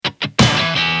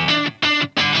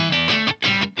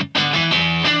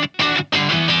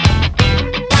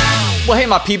Well, hey,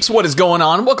 my peeps, what is going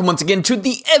on? Welcome once again to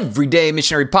the Everyday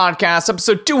Missionary Podcast,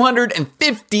 episode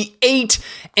 258.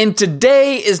 And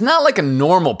today is not like a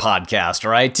normal podcast,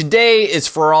 all right? Today is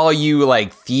for all you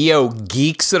like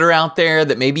TheoGeeks that are out there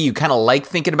that maybe you kind of like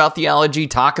thinking about theology,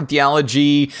 talking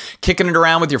theology, kicking it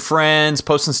around with your friends,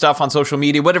 posting stuff on social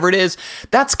media, whatever it is.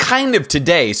 That's kind of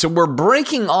today. So we're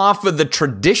breaking off of the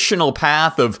traditional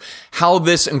path of how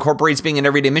this incorporates being an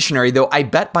everyday missionary, though I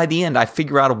bet by the end I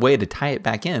figure out a way to tie it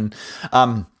back in.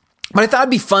 But I thought it'd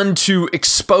be fun to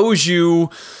expose you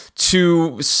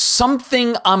to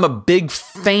something I'm a big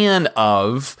fan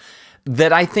of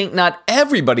that I think not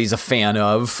everybody's a fan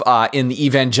of in the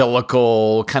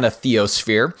evangelical kind of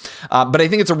theosphere. But I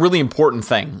think it's a really important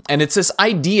thing. And it's this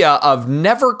idea of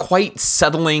never quite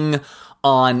settling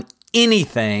on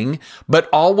anything, but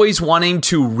always wanting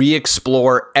to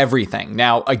re-explore everything.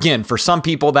 Now, again, for some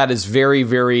people, that is very,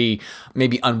 very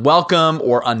maybe unwelcome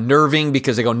or unnerving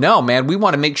because they go, no, man, we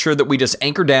want to make sure that we just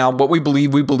anchor down what we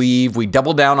believe, we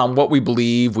double down on what we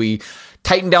believe, we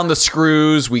tighten down the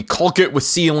screws, we caulk it with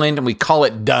sealant, and we call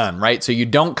it done, right? So you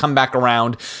don't come back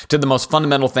around to the most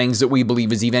fundamental things that we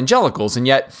believe as evangelicals. And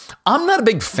yet, I'm not a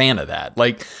big fan of that.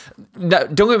 Like,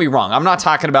 don't get me wrong. I'm not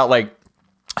talking about like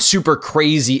super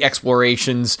crazy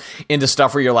explorations into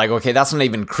stuff where you're like, okay, that's not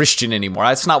even Christian anymore.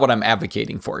 That's not what I'm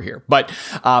advocating for here. But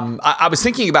I was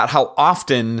thinking about how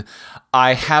often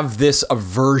I have this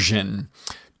aversion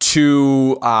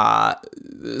to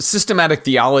systematic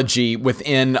theology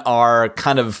within our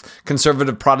kind of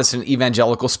conservative Protestant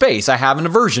evangelical space. I have an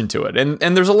aversion to it.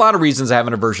 And there's a lot of reasons I have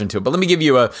an aversion to it. But let me give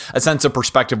you a sense of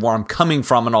perspective where I'm coming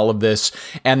from in all of this,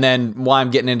 and then why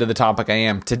I'm getting into the topic I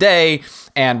am today,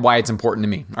 and why it's important to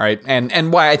me. All right.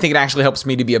 And why I think it actually helps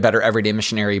me to be a better everyday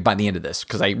missionary by the end of this,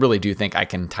 because I really do think I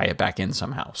can tie it back in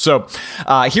somehow. So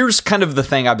here's kind of the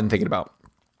thing I've been thinking about.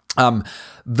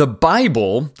 The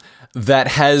Bible that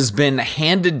has been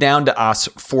handed down to us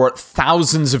for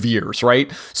thousands of years,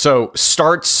 right? So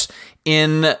starts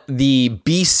in the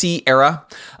BC era,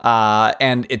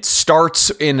 and it starts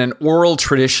in an oral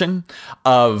tradition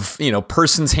of,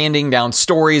 persons handing down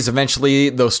stories. Eventually,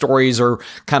 those stories are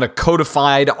kind of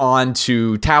codified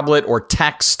onto tablet or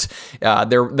text.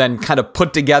 They're then kind of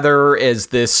put together as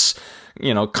this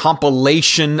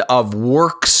compilation of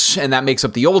works, and that makes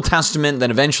up the Old Testament. Then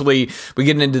eventually we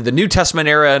get into the New Testament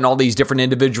era, and all these different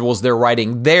individuals, they're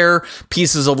writing their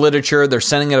pieces of literature. They're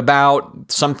sending it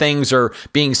about. Some things are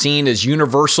being seen as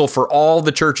universal for all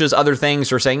the churches. Other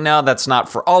things are saying, no, that's not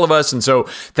for all of us. And so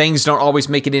things don't always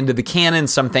make it into the canon.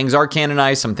 Some things are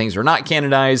canonized. Some things are not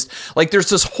canonized. Like there's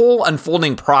this whole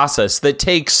unfolding process that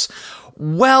takes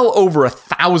well over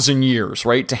 1,000 years,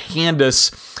 right, to hand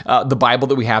us the Bible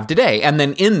that we have today. And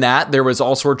then in that, there was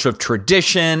all sorts of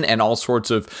tradition and all sorts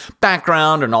of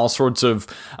background and all sorts of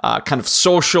kind of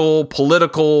social,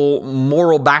 political,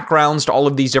 moral backgrounds to all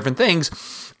of these different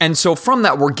things. And so from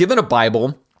that, we're given a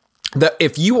Bible that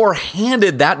if you are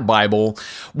handed that Bible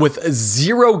with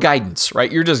zero guidance,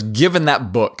 right, you're just given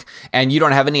that book and you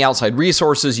don't have any outside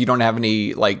resources, you don't have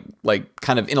any like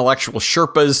kind of intellectual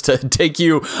Sherpas to take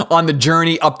you on the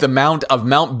journey up the mount of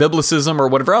Mount Biblicism or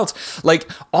whatever else, like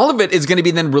all of it is going to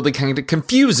be then really kind of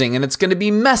confusing, and it's going to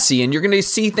be messy, and you're going to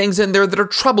see things in there that are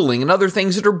troubling and other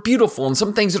things that are beautiful and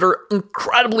some things that are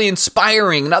incredibly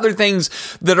inspiring and other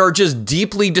things that are just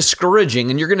deeply discouraging,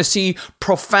 and you're going to see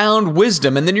profound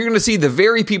wisdom, and then you're going to see the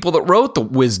very people that wrote the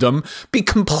wisdom be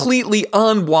completely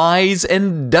unwise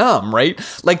and dumb, right?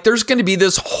 Like there's going to be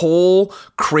this whole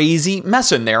crazy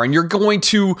mess in there, and you're going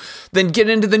to then get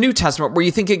into the New Testament where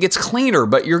you think it gets cleaner,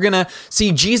 but you're going to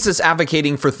see Jesus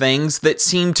advocating for things that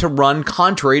seem to run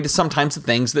contrary to sometimes the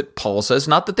things that Paul says.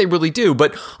 Not that they really do,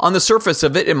 but on the surface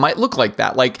of it, it might look like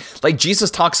that. Like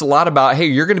Jesus talks a lot about, hey,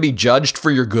 you're going to be judged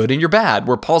for your good and your bad,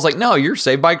 where Paul's like, no, you're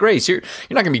saved by grace. You're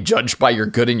not going to be judged by your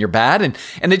good and your bad. And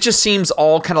it just seems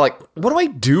all kind of like, what do I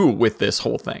do with this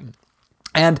whole thing?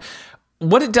 And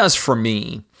what it does for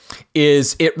me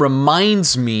is it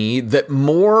reminds me that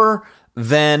more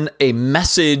than a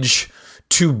message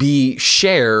to be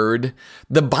shared,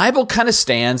 the Bible kind of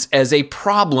stands as a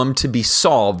problem to be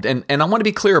solved. And I want to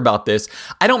be clear about this.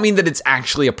 I don't mean that it's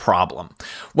actually a problem.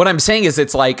 What I'm saying is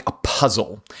it's like a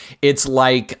puzzle. It's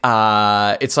like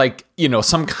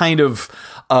some kind of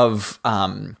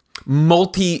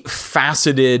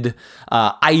multifaceted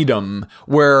item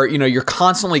where, you're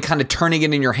constantly kind of turning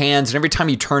it in your hands. And every time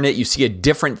you turn it, you see a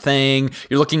different thing.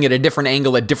 You're looking at a different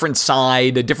angle, a different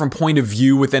side, a different point of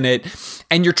view within it.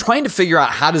 And you're trying to figure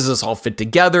out, how does this all fit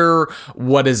together?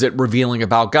 What is it revealing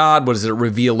about God? What does it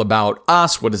reveal about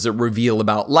us? What does it reveal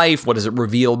about life? What does it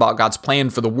reveal about God's plan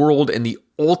for the world and the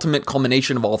ultimate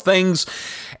culmination of all things.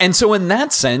 And so in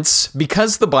that sense,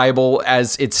 because the Bible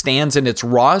as it stands in its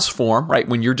rawest form, right,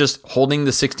 when you're just holding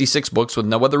the 66 books with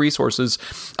no other resources,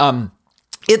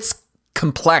 it's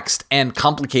complex and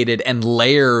complicated and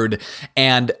layered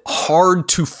and hard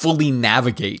to fully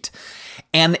navigate.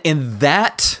 And in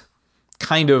that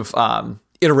kind of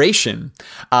iteration,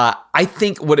 I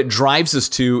think what it drives us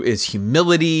to is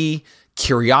humility,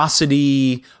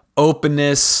 curiosity,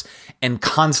 openness, and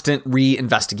constant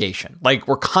reinvestigation. Like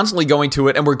we're constantly going to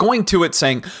it, and we're going to it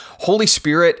saying, Holy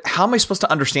Spirit, how am I supposed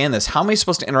to understand this? How am I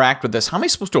supposed to interact with this? How am I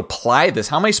supposed to apply this?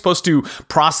 How am I supposed to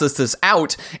process this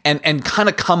out and kind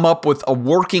of come up with a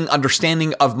working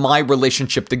understanding of my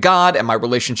relationship to God and my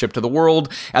relationship to the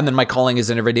world, and then my calling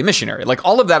as an everyday missionary? Like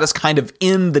all of that is kind of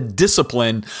in the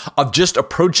discipline of just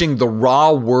approaching the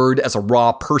raw word as a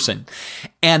raw person.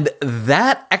 And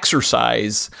that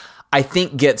exercise, I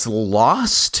think, gets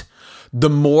lost the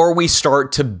more we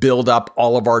start to build up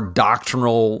all of our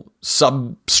doctrinal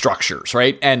substructures,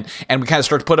 right? And we kind of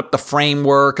start to put up the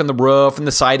framework and the roof and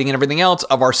the siding and everything else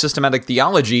of our systematic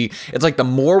theology. It's like the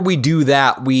more we do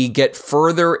that, we get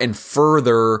further and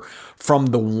further from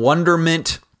the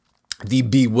wonderment, the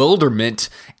bewilderment,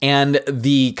 and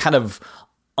the kind of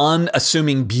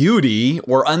unassuming beauty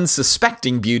or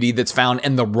unsuspecting beauty that's found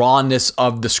in the rawness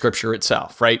of the scripture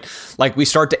itself, right? Like we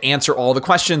start to answer all the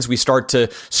questions. We start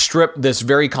to strip this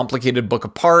very complicated book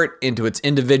apart into its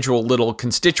individual little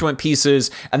constituent pieces.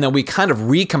 And then we kind of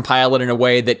recompile it in a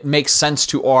way that makes sense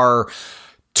to our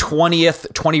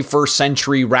 20th, 21st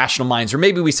century rational minds. Or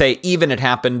maybe we say even it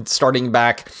happened starting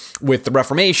back with the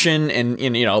Reformation and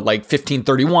in, like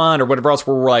 1531 or whatever else,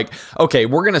 where we're like, okay,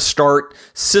 we're going to start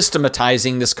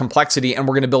systematizing this complexity and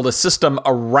we're going to build a system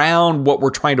around what we're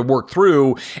trying to work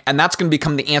through. And that's going to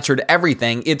become the answer to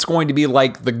everything. It's going to be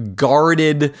like the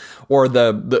guarded or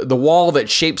the wall that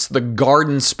shapes the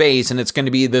garden space. And it's going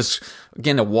to be this,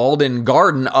 again, a walled-in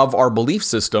garden of our belief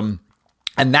system.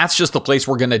 And that's just the place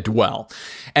we're going to dwell.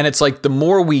 And it's like the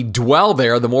more we dwell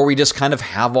there, the more we just kind of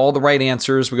have all the right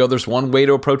answers. We go, there's one way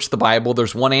to approach the Bible.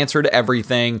 There's one answer to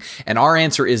everything. And our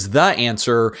answer is the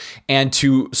answer. And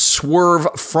to swerve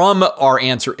from our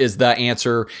answer is the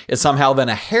answer is somehow then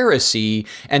a heresy.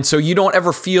 And so you don't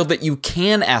ever feel that you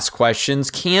can ask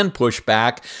questions, can push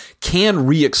back, can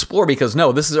re-explore, because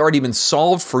no, this has already been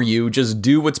solved for you. Just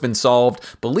do what's been solved,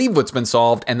 believe what's been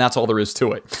solved, and that's all there is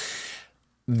to it.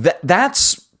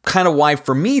 That's kind of why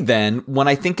for me then, when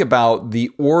I think about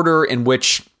the order in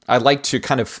which I like to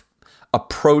kind of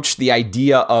approach the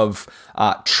idea of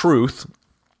truth,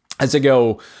 as I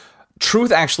go,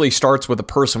 truth actually starts with a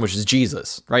person, which is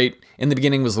Jesus, right? In the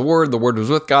beginning was the Word was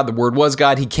with God, the Word was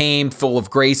God. He came full of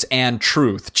grace and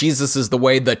truth. Jesus is the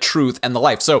way, the truth, and the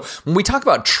life. So when we talk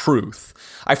about truth,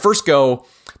 I first go,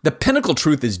 the pinnacle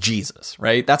truth is Jesus,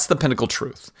 right? That's the pinnacle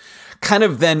truth. Kind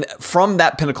of then from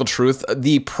that pinnacle truth,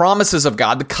 the promises of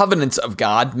God, the covenants of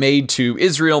God made to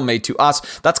Israel, made to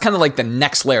us, that's kind of like the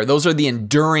next layer. Those are the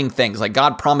enduring things, like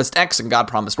God promised X and God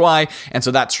promised Y, and so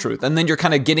that's truth. And then you're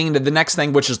kind of getting into the next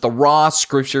thing, which is the raw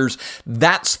scriptures.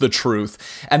 That's the truth.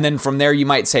 And then from there, you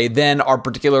might say, then our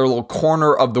particular little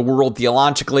corner of the world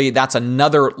theologically, that's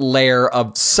another layer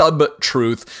of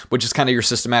sub-truth, which is kind of your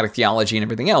systematic theology and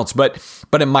everything else. But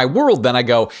in my world, then I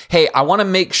go, hey, I want to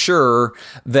make sure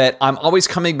that I'm always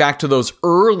coming back to those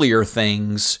earlier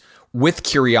things with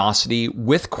curiosity,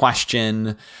 with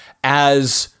question,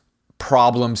 as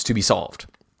problems to be solved,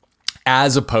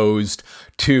 as opposed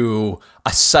to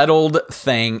a settled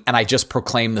thing and I just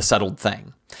proclaim the settled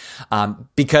thing.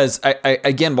 Because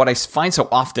again, what I find so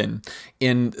often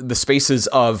in the spaces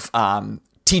of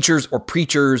teachers or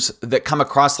preachers that come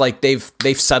across like they've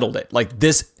settled it, like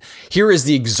this. Here is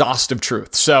the exhaustive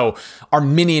truth. So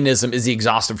Arminianism is the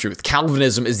exhaustive truth.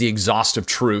 Calvinism is the exhaustive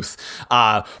truth.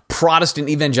 Protestant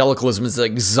evangelicalism is the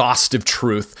exhaustive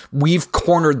truth. We've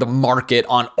cornered the market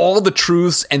on all the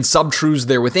truths and sub-truths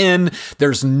there within.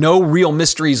 There's no real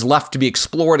mysteries left to be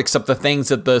explored except the things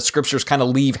that the scriptures kind of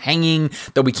leave hanging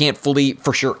that we can't fully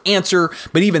for sure answer.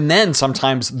 But even then,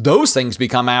 sometimes those things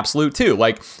become absolute too.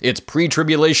 Like it's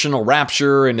pre-tribulational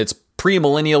rapture and it's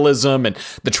premillennialism, and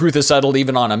the truth is settled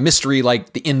even on a mystery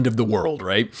like the end of the world,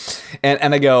 right?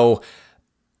 And I go,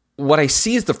 what I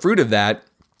see as the fruit of that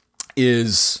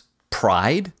is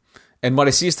pride. And what I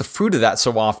see as the fruit of that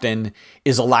so often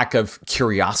is a lack of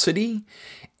curiosity.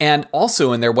 And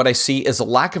also in there, what I see is a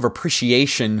lack of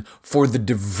appreciation for the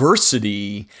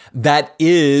diversity that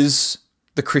is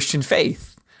the Christian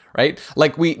faith, right?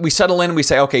 Like we settle in and we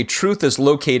say, okay, truth is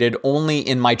located only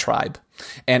in my tribe.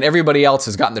 and everybody else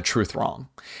has gotten the truth wrong.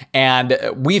 And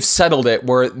we've settled it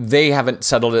where they haven't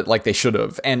settled it like they should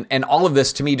have. And all of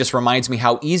this to me just reminds me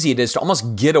how easy it is to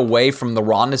almost get away from the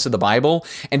rawness of the Bible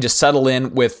and just settle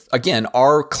in with, again,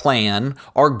 our clan,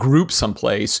 our group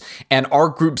someplace, and our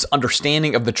group's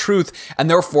understanding of the truth. And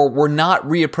therefore, we're not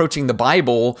reapproaching the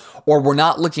Bible, or we're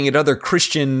not looking at other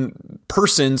Christian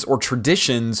persons or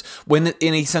traditions when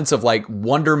in a sense of like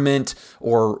wonderment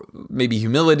or maybe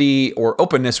humility or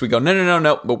openness. We go,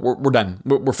 no, but we're done.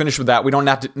 We're finished with that. We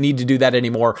don't need to do that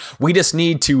anymore. We just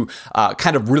need to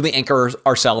kind of really anchor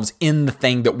ourselves in the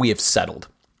thing that we have settled.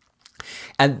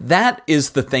 And that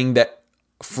is the thing that,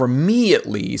 for me at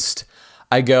least,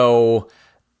 I go,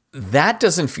 that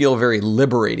doesn't feel very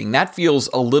liberating. That feels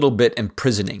a little bit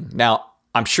imprisoning. Now,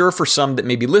 I'm sure for some that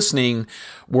may be listening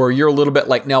where you're a little bit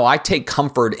like, no, I take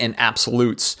comfort in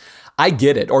absolutes. I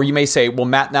get it. Or you may say, well,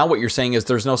 Matt, now what you're saying is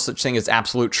there's no such thing as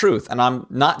absolute truth. And I'm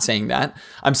not saying that.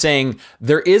 I'm saying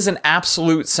there is an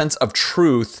absolute sense of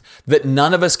truth that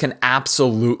none of us can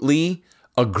absolutely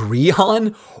agree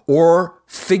on or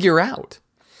figure out.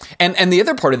 And the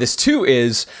other part of this too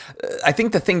is, I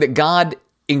think the thing that God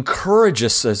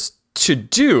encourages us to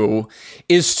do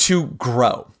is to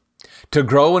grow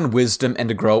in wisdom and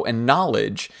to grow in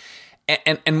knowledge.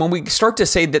 And when we start to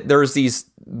say that there's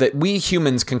that we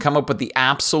humans can come up with the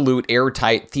absolute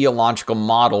airtight theological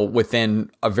model within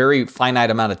a very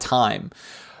finite amount of time,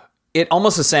 it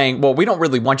almost is saying, well, we don't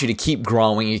really want you to keep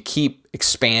growing, you keep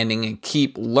expanding and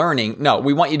keep learning. No,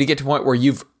 we want you to get to a point where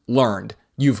you've learned,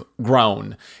 you've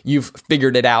grown, you've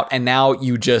figured it out, and now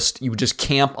you just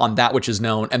camp on that which is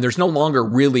known, and there's no longer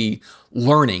really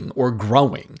learning or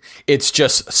growing. It's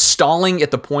just stalling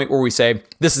at the point where we say,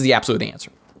 this is the absolute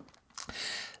answer.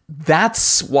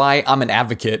 That's why I'm an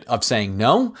advocate of saying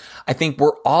no. I think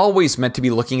we're always meant to be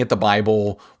looking at the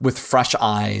Bible with fresh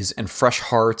eyes and fresh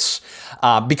hearts,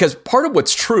 because part of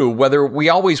what's true, whether we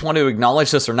always want to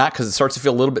acknowledge this or not, because it starts to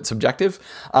feel a little bit subjective,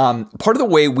 part of the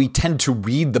way we tend to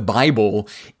read the Bible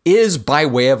is by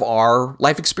way of our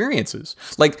life experiences.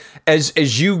 Like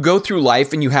as you go through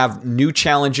life and you have new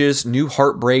challenges, new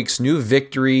heartbreaks, new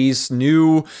victories,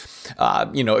 new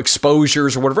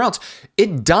exposures or whatever else,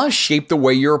 it does shape the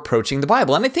way you're approaching the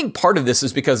Bible. And I think part of this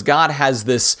is because God has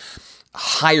this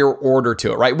higher order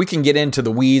to it, right? We can get into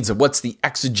the weeds of what's the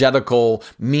exegetical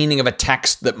meaning of a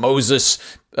text that Moses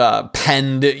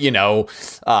penned,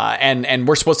 and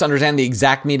we're supposed to understand the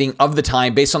exact meaning of the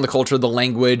time based on the culture, the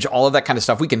language, all of that kind of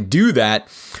stuff. We can do that.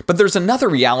 But there's another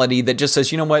reality that just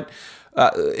says, you know what?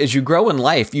 As you grow in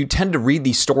life, you tend to read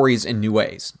these stories in new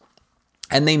ways.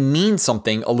 And they mean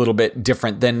something a little bit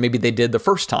different than maybe they did the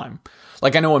first time.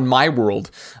 Like I know in my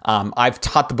world, I've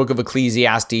taught the book of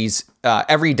Ecclesiastes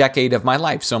every decade of my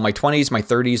life. So my 20s, my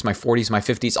 30s, my 40s, my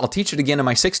 50s, I'll teach it again in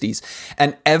my 60s.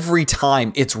 And every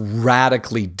time it's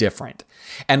radically different.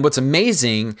 And what's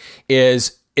amazing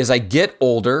is I get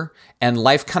older and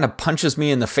life kind of punches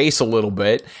me in the face a little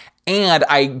bit, and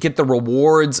I get the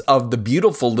rewards of the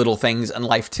beautiful little things in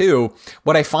life too.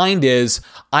 What I find is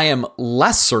I am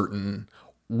less certain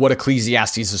what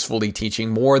Ecclesiastes is fully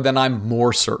teaching more than I'm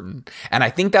more certain. And I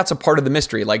think that's a part of the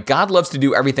mystery. Like God loves to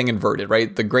do everything inverted,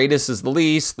 right? The greatest is the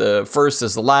least, the first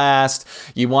is the last.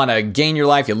 You want to gain your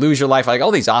life, you lose your life, like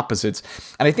all these opposites.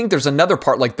 And I think there's another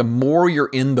part, like the more you're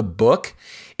in the book,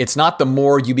 it's not the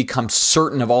more you become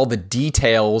certain of all the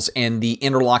details and the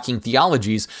interlocking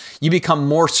theologies. You become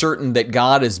more certain that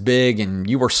God is big and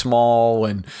you are small,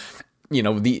 and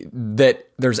that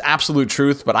there's absolute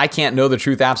truth, but I can't know the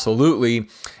truth absolutely.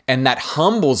 And that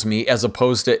humbles me as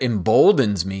opposed to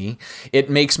emboldens me. It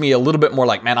makes me a little bit more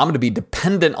like, man, I'm going to be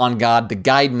dependent on God to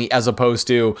guide me, as opposed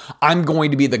to I'm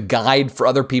going to be the guide for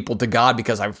other people to God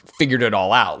because I've figured it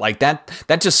all out. Like that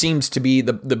just seems to be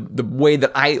the way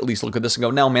that I at least look at this and go,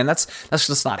 no, man, that's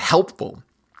just not helpful.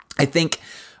 I think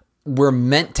we're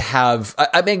meant to have,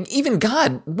 even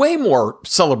God way more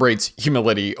celebrates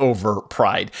humility over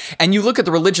pride. And you look at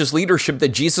the religious leadership that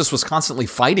Jesus was constantly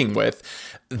fighting with,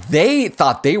 they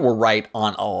thought they were right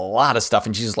on a lot of stuff.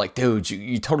 And Jesus is like, dude,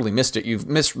 you totally missed it. You've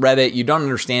misread it. You don't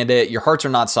understand it. Your hearts are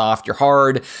not soft. You're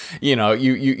hard.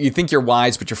 You think you're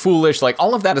wise, but you're foolish. Like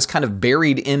all of that is kind of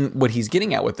buried in what he's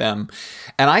getting at with them.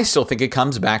 And I still think it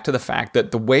comes back to the fact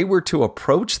that the way we're to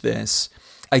approach this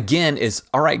again is,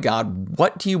 all right, God,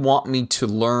 what do you want me to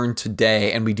learn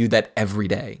today? And we do that every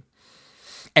day.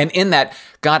 And in that,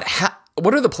 God,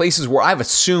 what are the places where I've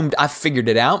assumed I've figured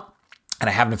it out and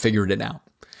I haven't figured it out?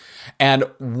 And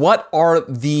what are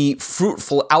the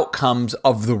fruitful outcomes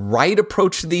of the right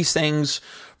approach to these things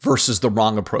versus the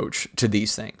wrong approach to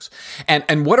these things.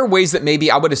 And what are ways that maybe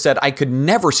I would have said I could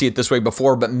never see it this way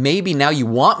before, but maybe now you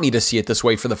want me to see it this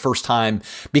way for the first time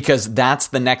because that's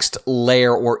the next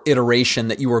layer or iteration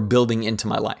that you are building into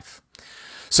my life.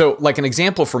 So like an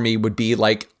example for me would be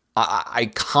like,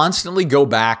 I constantly go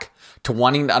back to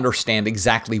wanting to understand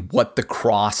exactly what the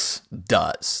cross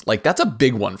does. Like that's a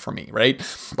big one for me, right?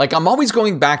 Like I'm always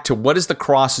going back to what does the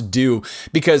cross do?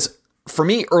 Because for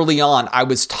me, early on, I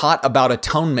was taught about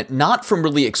atonement, not from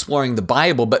really exploring the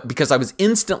Bible, but because I was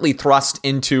instantly thrust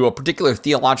into a particular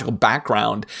theological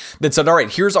background that said, all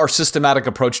right, here's our systematic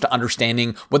approach to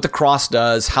understanding what the cross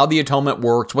does, how the atonement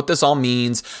works, what this all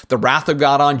means, the wrath of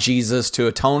God on Jesus to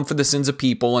atone for the sins of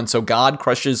people. And so God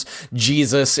crushes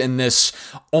Jesus in this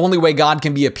only way God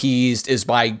can be appeased is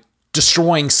by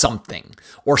destroying something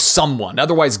or someone.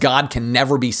 Otherwise, God can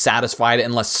never be satisfied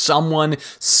unless someone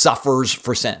suffers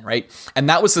for sin, right? And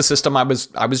that was the system I was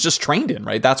just trained in,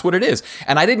 right? That's what it is.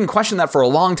 And I didn't question that for a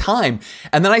long time.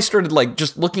 And then I started like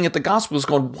just looking at the Gospels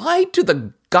going, why do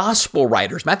the Gospel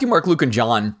writers, Matthew, Mark, Luke, and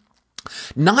John,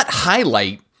 not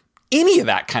highlight any of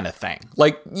that kind of thing?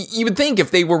 Like you would think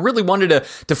if they were really wanted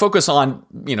to focus on,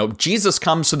 Jesus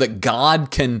comes so that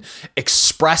God can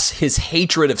express his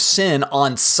hatred of sin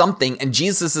on something, and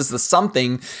Jesus is the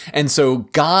something. And so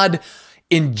God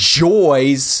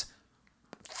enjoys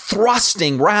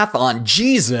thrusting wrath on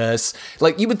Jesus.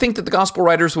 Like you would think that the gospel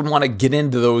writers would want to get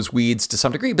into those weeds to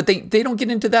some degree, but they don't get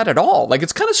into that at all. Like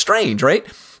it's kind of strange, right?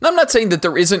 And I'm not saying that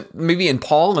there isn't maybe in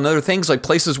Paul and other things like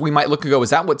places we might look and go,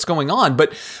 is that what's going on?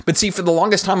 But see, for the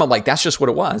longest time, I'm like, that's just what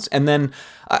it was. And then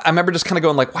I remember just kind of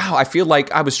going like, wow, I feel like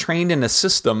I was trained in a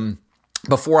system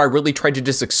before I really tried to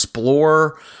just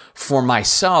explore for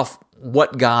myself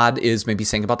what God is maybe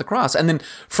saying about the cross. And then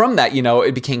from that,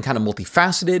 it became kind of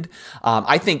multifaceted.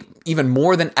 I think even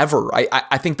more than ever,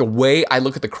 I think the way I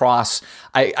look at the cross,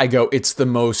 I go, it's the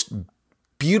most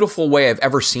beautiful way I've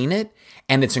ever seen it.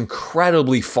 And it's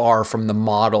incredibly far from the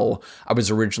model I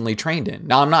was originally trained in.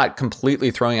 Now, I'm not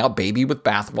completely throwing out baby with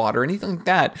bathwater or anything like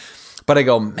that, but I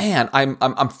go, man,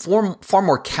 I'm far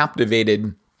more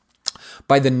captivated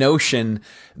by the notion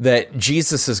that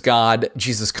Jesus is God,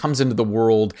 Jesus comes into the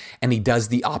world, and he does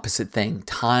the opposite thing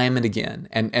time and again.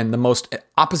 And the most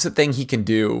opposite thing he can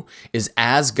do is,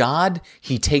 as God,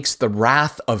 he takes the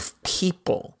wrath of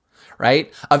people,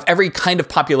 right? Of every kind of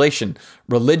population,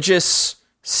 religious,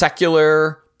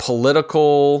 secular,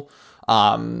 political,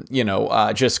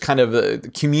 just kind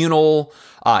of communal,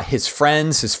 his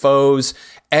friends, his foes.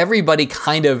 Everybody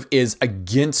kind of is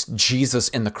against Jesus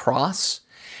in the cross.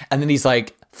 And then he's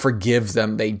like, forgive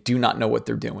them. They do not know what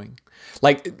they're doing.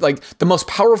 Like the most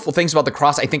powerful things about the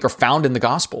cross, I think, are found in the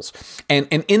Gospels. And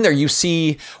in there, you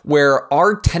see where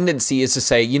our tendency is to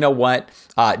say, you know what?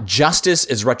 Justice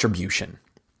is retribution.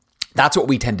 That's what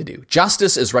we tend to do.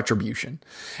 Justice is retribution.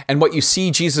 And what you see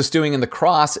Jesus doing in the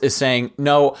cross is saying,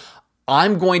 no,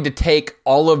 I'm going to take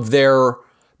all of their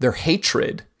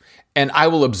hatred and I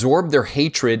will absorb their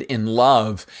hatred in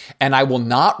love, and I will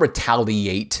not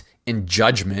retaliate in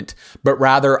judgment, but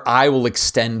rather I will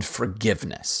extend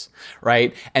forgiveness,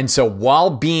 right? And so while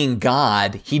being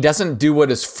God, he doesn't do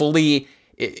what is fully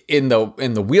in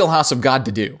the wheelhouse of God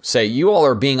to do. Say, you all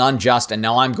are being unjust, and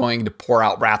now I'm going to pour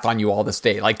out wrath on you all this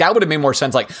day. Like that would have made more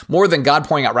sense. Like more than God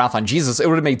pouring out wrath on Jesus, it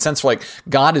would have made sense for like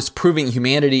God is proving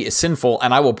humanity is sinful,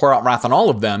 and I will pour out wrath on all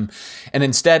of them. And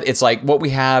instead, it's like what we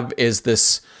have is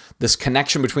this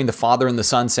connection between the Father and the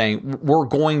Son saying, we're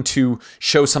going to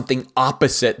show something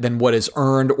opposite than what is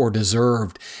earned or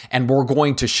deserved. And we're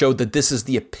going to show that this is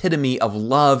the epitome of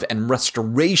love and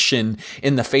restoration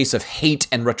in the face of hate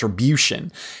and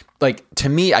retribution. Like, to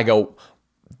me, I go,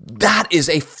 that is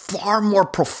a far more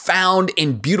profound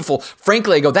and beautiful,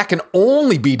 frankly, I go, that can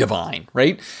only be divine,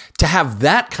 right? To have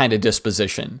that kind of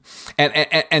disposition.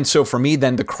 And so for me,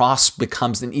 then the cross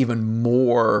becomes an even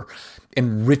more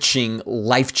enriching,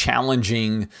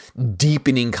 life-challenging,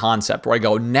 deepening concept where I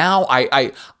go, now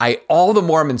I all the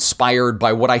more am inspired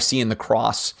by what I see in the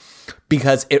cross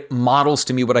because it models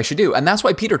to me what I should do. And that's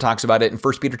why Peter talks about it in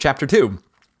 1 Peter chapter 2.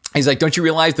 He's like, don't you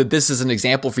realize that this is an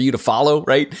example for you to follow,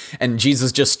 right? And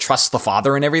Jesus just trusts the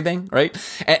Father and everything, right?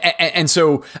 And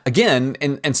so again,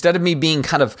 instead of me being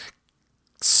kind of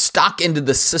stuck into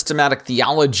the systematic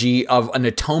theology of an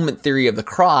atonement theory of the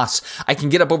cross, I can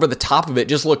get up over the top of it,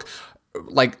 just look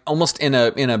like almost in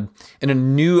a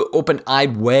new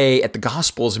open-eyed way at the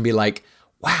Gospels and be like,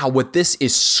 wow, what this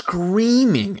is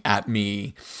screaming at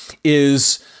me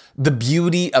is the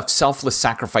beauty of selfless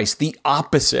sacrifice, the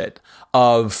opposite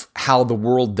of how the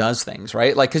world does things,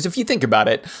 right? Like, because if you think about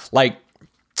it, like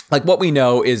what we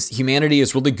know is humanity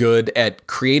is really good at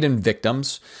creating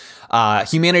victims.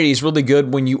 Humanity is really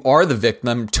good when you are the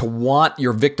victim to want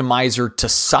your victimizer to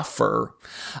suffer.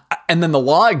 And then the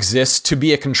law exists to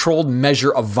be a controlled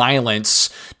measure of violence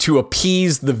to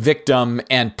appease the victim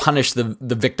and punish the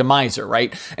victimizer,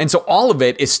 right? And so all of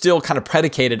it is still kind of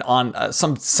predicated on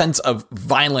some sense of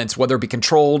violence, whether it be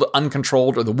controlled,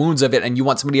 uncontrolled, or the wounds of it, and you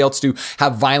want somebody else to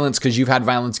have violence because you've had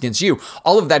violence against you.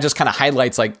 All of that just kind of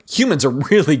highlights like humans are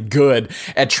really good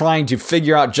at trying to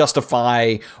figure out,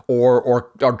 justify,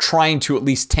 or trying to at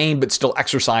least tame but still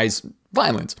exercise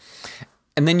violence.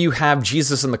 And then you have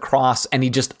Jesus on the cross and he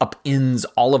just upends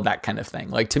all of that kind of thing.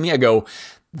 Like, to me, I go,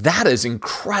 that is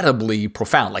incredibly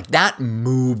profound. Like, that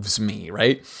moves me,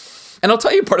 right? And I'll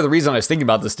tell you part of the reason I was thinking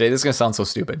about this today. This is going to sound so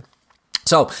stupid.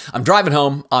 So I'm driving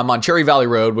home. I'm on Cherry Valley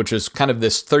Road, which is kind of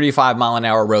this 35 mile an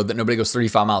hour road that nobody goes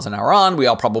 35 miles an hour on. We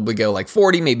all probably go like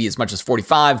 40, maybe as much as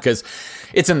 45 because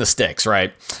it's in the sticks,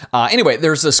 right? Anyway,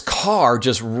 there's this car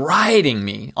just riding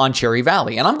me on Cherry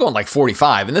Valley and I'm going like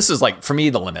 45. And this is like, for me,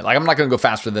 the limit. Like, I'm not going to go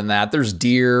faster than that. There's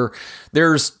deer,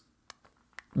 there's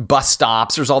bus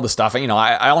stops, there's all this stuff. You know,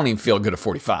 I don't even feel good at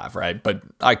 45, right? But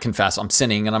I confess I'm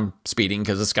sinning and I'm speeding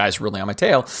because this guy's really on my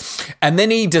tail. And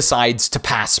then he decides to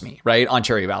pass me, right, on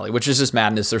Cherry Valley, which is just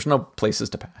madness. There's no places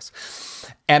to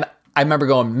pass. And I remember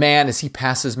going, man, as he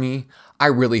passes me, I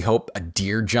really hope a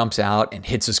deer jumps out and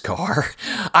hits his car.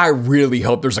 I really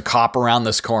hope there's a cop around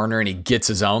this corner and he gets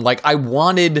his own. Like, I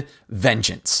wanted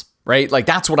vengeance. Right? Like,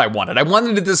 that's what I wanted. I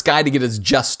wanted this guy to get his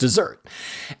just dessert.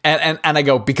 And I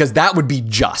go, because that would be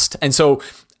just. And so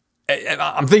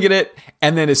I'm thinking it.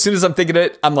 And then as soon as I'm thinking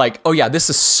it, I'm like, oh yeah, this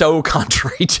is so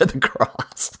contrary to the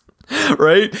cross.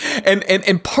 Right?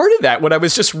 And part of that, what I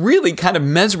was just really kind of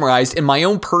mesmerized in my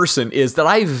own person is that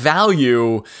I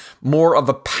value more of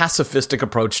a pacifistic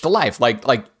approach to life.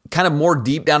 Like kind of more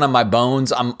deep down in my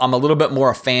bones, I'm a little bit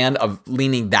more a fan of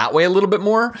leaning that way a little bit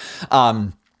more.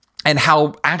 And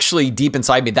how actually deep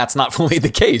inside me, that's not fully the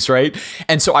case, right?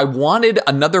 And so I wanted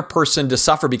another person to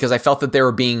suffer because I felt that they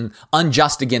were being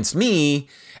unjust against me,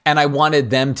 and I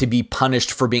wanted them to be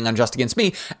punished for being unjust against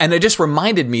me. And it just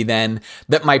reminded me then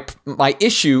that my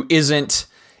issue isn't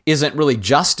really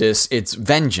justice, it's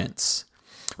vengeance,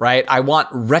 right? I want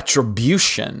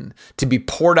retribution to be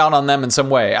poured out on them in some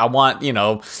way. I want,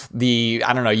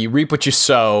 you reap what you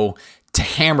sow, to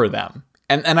hammer them.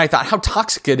 And I thought how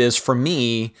toxic it is for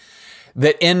me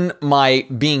that in my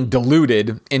being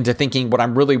deluded into thinking what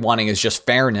I'm really wanting is just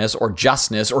fairness or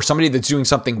justness or somebody that's doing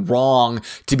something wrong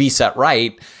to be set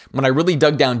right. When I really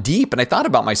dug down deep and I thought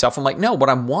about myself, I'm like, no, what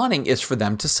I'm wanting is for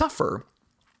them to suffer.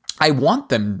 I want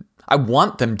them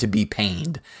to be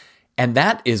pained. And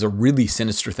that is a really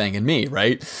sinister thing in me,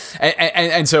 right?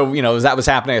 And so, as that was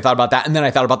happening, I thought about that. And then I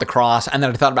thought about the cross. And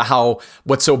then I thought about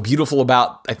what's so beautiful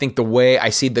about, I think, the way I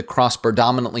see the cross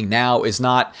predominantly now is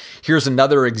not, here's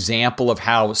another example of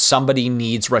how somebody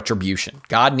needs retribution.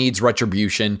 God needs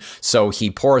retribution. So he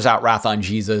pours out wrath on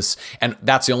Jesus. And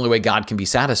that's the only way God can be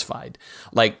satisfied.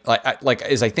 Like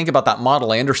as I think about that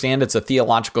model, I understand it's a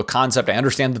theological concept. I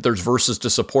understand that there's verses to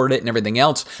support it and everything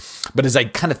else. But as I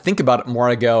kind of think about it more,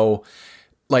 I go,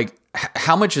 like,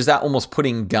 how much is that almost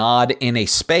putting God in a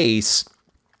space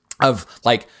of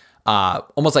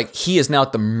almost like he is now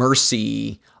at the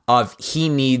mercy of, he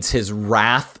needs his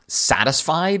wrath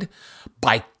satisfied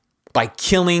by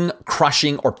killing,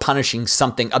 crushing, or punishing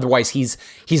something. Otherwise, he's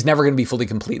never going to be fully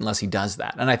complete unless he does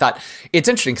that. And I thought it's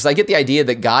interesting because I get the idea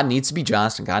that God needs to be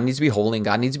just and God needs to be holy and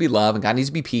God needs to be love and God needs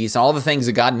to be peace and all the things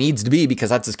that God needs to be because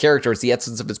that's his character. It's the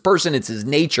essence of his person. It's his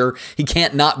nature. He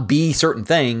can't not be certain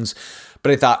things.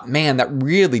 But I thought, man, that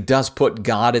really does put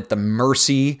God at the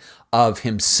mercy of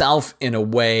himself in a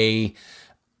way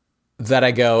that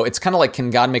I go, it's kind of like, can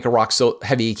God make a rock so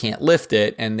heavy he can't lift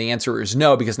it? And the answer is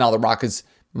no, because now the rock is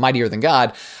mightier than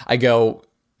God. I go,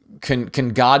 can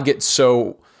God get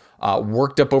so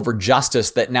worked up over justice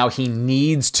that now he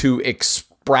needs to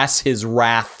express his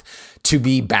wrath to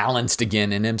be balanced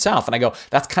again in himself? And I go,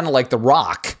 that's kind of like the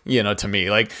rock, to me.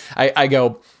 Like I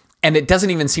go, and it doesn't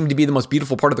even seem to be the most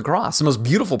beautiful part of the cross. The most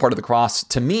beautiful part of the cross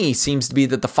to me seems to be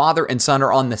that the Father and Son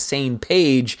are on the same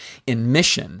page in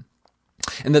mission.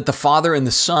 And that the Father and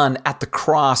the Son at the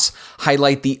cross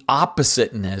highlight the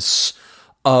oppositeness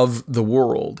of the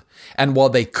world. And while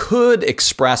they could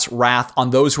express wrath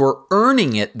on those who are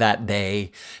earning it that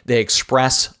day, they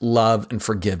express love and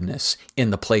forgiveness in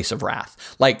the place of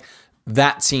wrath. Like,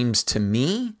 that seems to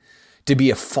me to be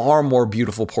a far more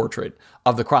beautiful portrait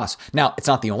of the cross. Now, it's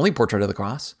not the only portrait of the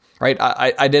cross, right?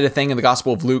 I did a thing in the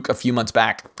Gospel of Luke a few months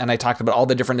back, and I talked about all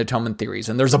the different atonement theories,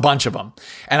 and there's a bunch of them.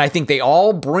 And I think they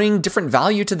all bring different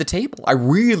value to the table. I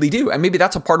really do. And maybe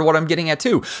that's a part of what I'm getting at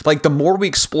too. Like the more we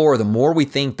explore, the more we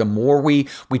think, the more we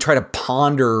try to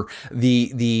ponder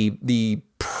the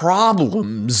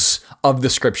problems of the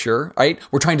scripture, right?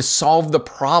 We're trying to solve the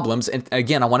problems. And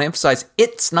again, I want to emphasize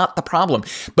it's not the problem,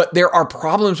 but there are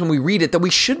problems when we read it that we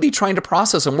should be trying to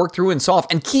process and work through and solve,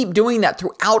 and keep doing that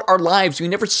throughout our lives. We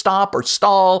never stop or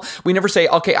stall. We never say,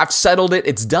 okay, I've settled it,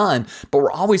 it's done. But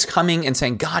we're always coming and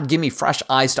saying, God, give me fresh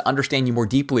eyes to understand you more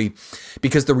deeply,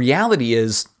 because the reality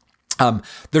is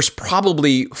there's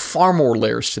probably far more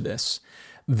layers to this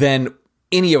than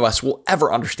any of us will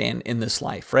ever understand in this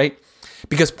life, right?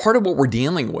 Because part of what we're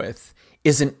dealing with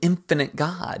is an infinite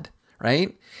God,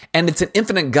 right? And it's an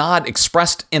infinite God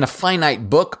expressed in a finite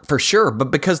book for sure. But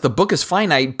because the book is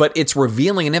finite, but it's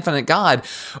revealing an infinite God,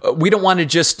 we don't want to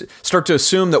just start to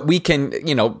assume that we can,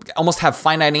 almost have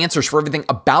finite answers for everything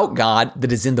about God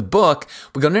that is in the book.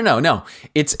 We go, no.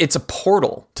 It's a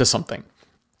portal to something.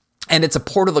 And it's a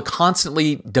portal that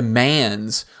constantly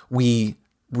demands we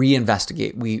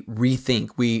reinvestigate, we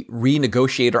rethink, we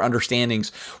renegotiate our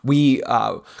understandings, we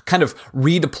kind of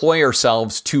redeploy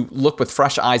ourselves to look with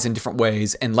fresh eyes in different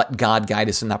ways and let God guide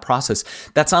us in that process.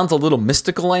 That sounds a little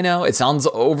mystical, I know. It sounds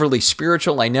overly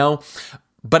spiritual, I know.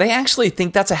 But I actually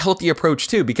think that's a healthy approach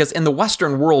too, because in the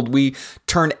Western world, we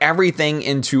turn everything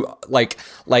into like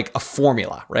a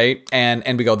formula, right?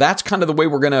 And we go, that's kind of the way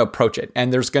we're going to approach it.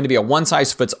 And there's going to be a one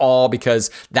size fits all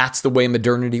because that's the way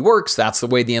modernity works. That's the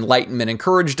way the Enlightenment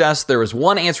encouraged us. There is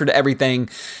one answer to everything.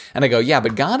 And I go, yeah,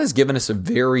 but God has given us a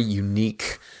very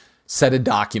unique set of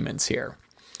documents here.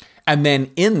 And then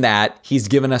in that, he's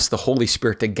given us the Holy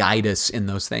Spirit to guide us in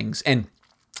those things. And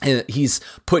he's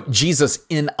put Jesus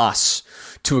in us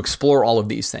to explore all of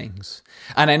these things.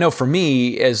 And I know for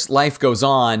me, as life goes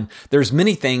on, there's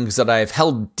many things that I've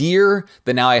held dear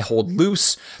that now I hold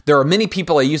loose. There are many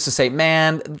people I used to say,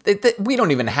 man, we don't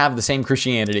even have the same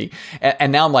Christianity.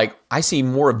 And now I'm like, I see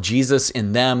more of Jesus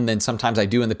in them than sometimes I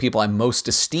do in the people I'm most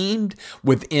esteemed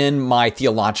within my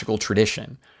theological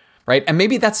tradition. Right? And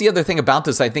maybe that's the other thing about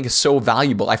this I think is so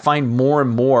valuable. I find more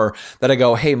and more that I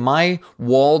go, hey, my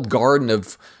walled garden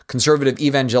of conservative,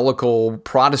 evangelical,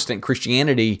 Protestant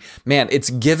Christianity, man, it's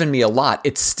given me a lot.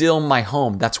 It's still my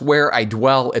home. That's where I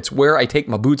dwell. It's where I take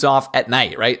my boots off at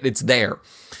night, right? It's there.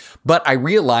 But I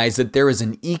realize that there is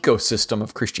an ecosystem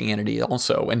of Christianity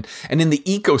also. And in the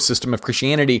ecosystem of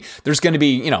Christianity, there's going to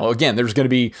be, again, there's going to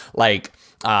be like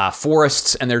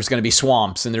forests, and there's going to be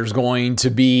swamps, and there's going to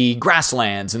be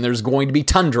grasslands, and there's going to be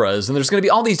tundras, and there's going to be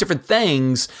all these different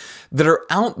things that are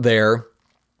out there.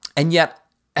 And yet,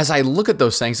 as I look at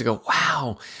those things, I go,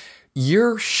 wow,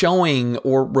 you're showing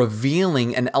or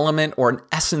revealing an element or an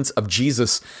essence of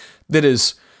Jesus that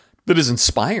is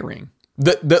inspiring,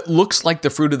 that looks like the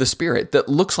fruit of the Spirit, that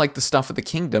looks like the stuff of the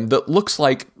kingdom, that looks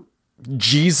like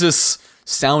Jesus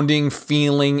sounding,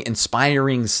 feeling,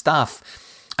 inspiring stuff.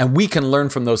 And we can learn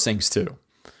from those things too.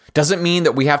 Doesn't mean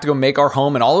that we have to go make our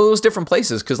home in all of those different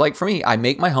places. Because like for me, I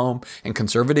make my home in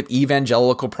conservative,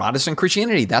 evangelical, Protestant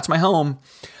Christianity. That's my home.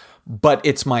 But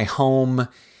it's my home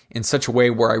in such a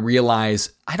way where I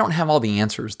realize I don't have all the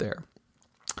answers there.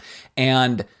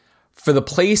 And for the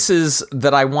places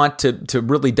that I want to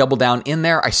really double down in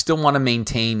there, I still want to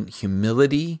maintain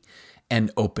humility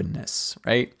and openness,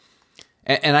 right?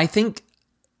 And I think,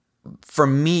 for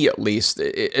me at least,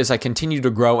 as I continue to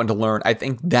grow and to learn, I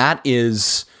think that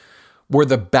is where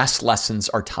the best lessons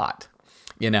are taught.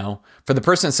 For the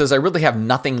person that says, I really have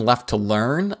nothing left to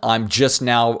learn, I'm just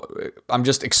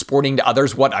exporting to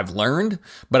others what I've learned,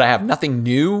 but I have nothing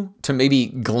new to maybe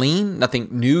glean, nothing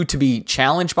new to be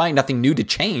challenged by, nothing new to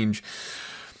change.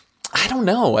 I don't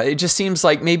know. It just seems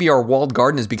like maybe our walled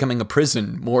garden is becoming a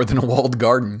prison more than a walled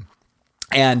garden.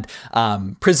 And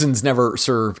prisons never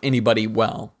serve anybody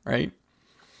well, right?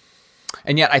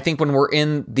 And yet I think when we're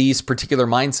in these particular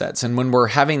mindsets and when we're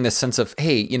having this sense of,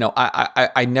 hey,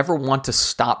 I never want to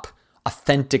stop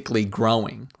authentically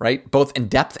growing, right? Both in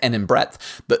depth and in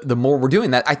breadth. The more we're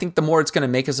doing that, I think the more it's going to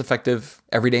make us effective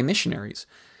everyday missionaries.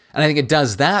 And I think it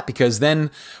does that because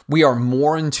then we are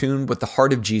more in tune with the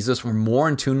heart of Jesus. We're more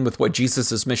in tune with what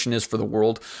Jesus' mission is for the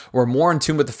world. We're more in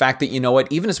tune with the fact that,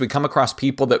 even as we come across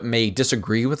people that may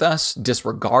disagree with us,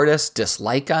 disregard us,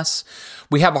 dislike us,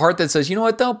 we have a heart that says, you know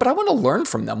what though, but I want to learn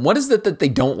from them. What is it that they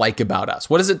don't like about us?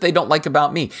 What is it they don't like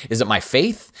about me? Is it my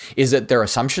faith? Is it their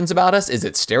assumptions about us? Is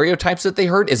it stereotypes that they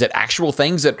heard? Is it actual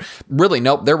things that really,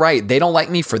 nope, they're right. They don't like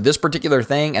me for this particular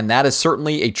thing. And that is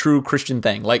certainly a true Christian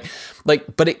thing.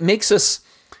 But it makes us,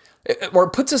 or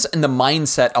it puts us in the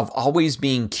mindset of always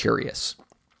being curious.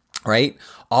 right?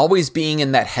 Always being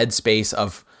in that headspace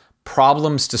of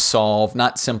problems to solve,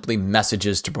 not simply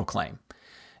messages to proclaim.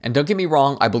 And don't get me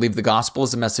wrong, I believe the gospel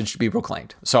is a message to be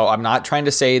proclaimed. So I'm not trying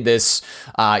to say this,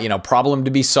 problem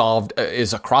to be solved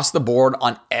is across the board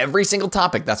on every single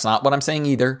topic. That's not what I'm saying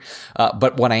either.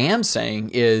 But what I am saying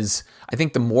is, I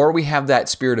think the more we have that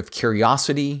spirit of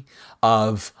curiosity,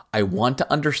 of I want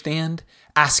to understand,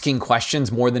 asking questions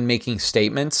more than making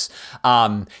statements,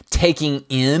 taking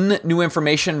in new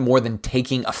information more than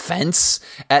taking offense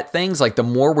at things. Like the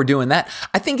more we're doing that,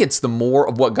 I think it's the more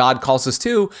of what God calls us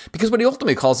to, because what he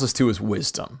ultimately calls us to is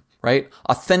wisdom, right?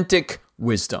 Authentic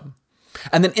wisdom.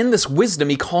 And then in this wisdom,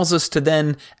 he calls us to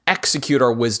then execute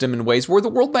our wisdom in ways where the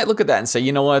world might look at that and say,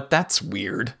 you know what, that's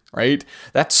weird, right?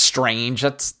 That's strange.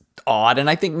 That's odd. And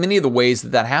I think many of the ways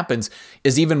that happens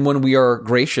is even when we are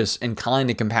gracious and kind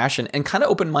and compassionate and kind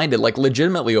of open-minded, like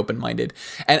legitimately open-minded.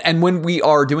 And when we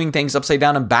are doing things upside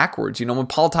down and backwards, when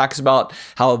Paul talks about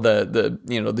how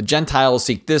the Gentiles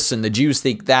seek this and the Jews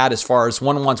seek that, as far as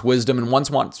one wants wisdom and one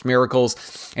wants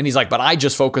miracles. And he's like, but I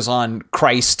just focus on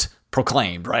Christ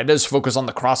proclaimed, right? I just focus on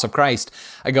the cross of Christ.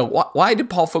 I go, why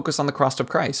did Paul focus on the cross of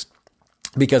Christ?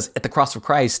 Because at the cross of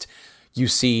Christ, you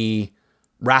see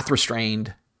wrath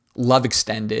restrained, love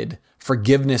extended,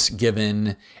 forgiveness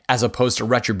given, as opposed to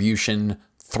retribution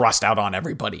thrust out on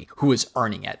everybody who is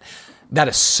earning it. That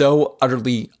is so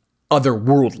utterly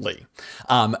otherworldly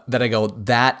that I go,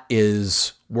 that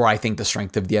is where I think the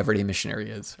strength of the everyday missionary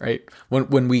is, right?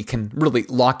 When we can really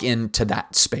lock into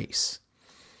that space.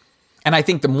 And I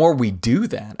think the more we do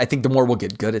that, I think the more we'll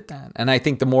get good at that. And I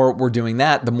think the more we're doing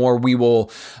that, the more we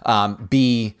will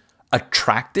be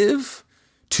attractive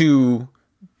to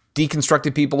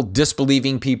deconstructed people,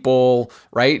 disbelieving people,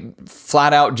 right?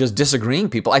 Flat out just disagreeing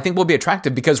people. I think we'll be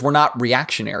attractive because we're not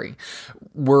reactionary.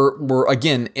 We're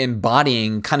again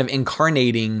embodying, kind of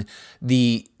incarnating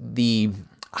the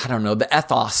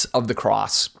ethos of the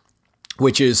cross,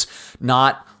 which is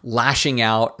not lashing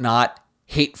out, not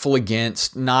hateful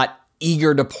against, not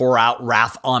eager to pour out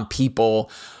wrath on people,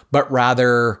 but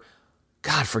rather,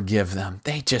 God forgive them.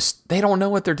 They don't know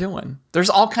what they're doing. There's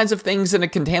all kinds of things that have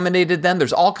contaminated them.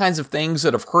 There's all kinds of things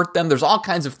that have hurt them. There's all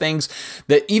kinds of things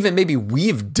that even maybe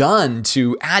we've done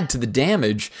to add to the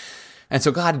damage. And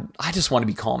so, God, I just want to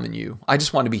be calm in you. I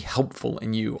just want to be helpful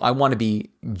in you. I want to be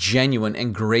genuine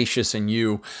and gracious in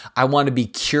you. I want to be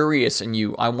curious in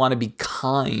you. I want to be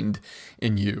kind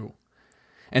in you.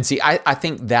 And see, I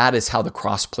think that is how the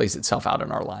cross plays itself out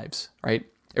in our lives, right?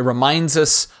 It reminds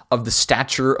us of the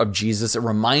stature of Jesus. It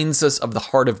reminds us of the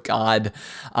heart of God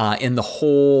in the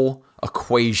whole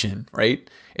equation, right?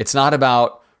 It's not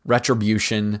about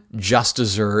retribution, just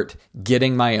desert,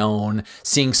 getting my own,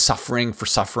 seeing suffering for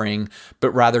suffering,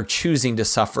 but rather choosing to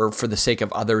suffer for the sake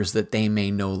of others that they may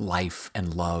know life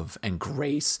and love and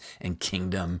grace and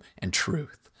kingdom and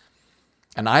truth.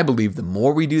 And I believe the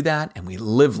more we do that and we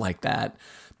live like that,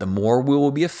 the more we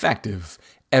will be effective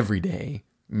everyday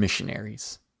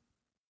missionaries.